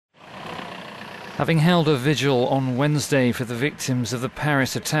Having held a vigil on Wednesday for the victims of the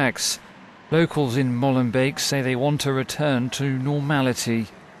Paris attacks, locals in Molenbeek say they want a return to normality.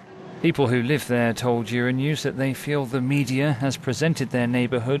 People who live there told Euronews that they feel the media has presented their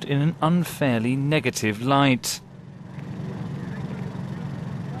neighbourhood in an unfairly negative light.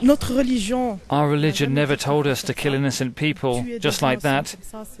 Our religion never told us to kill innocent people, just like that.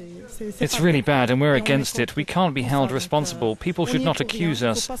 It's really bad and we're against it. We can't be held responsible. People should not accuse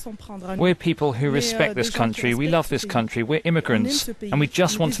us. We're people who respect this country, we love this country, we're immigrants, and we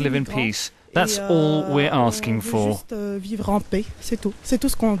just want to live in peace. That's all we're asking for.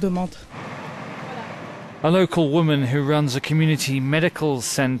 A local woman who runs a community medical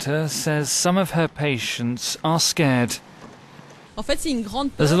centre says some of her patients are scared.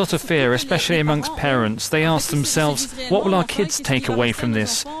 There's a lot of fear, especially amongst parents. They ask themselves, what will our kids take away from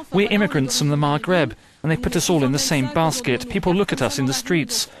this? We're immigrants from the Maghreb, and they put us all in the same basket. People look at us in the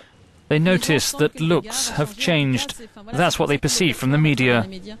streets. They notice that looks have changed. That's what they perceive from the media.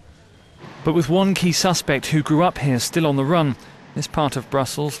 But with one key suspect who grew up here still on the run, this part of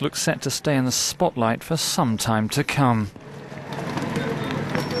Brussels looks set to stay in the spotlight for some time to come.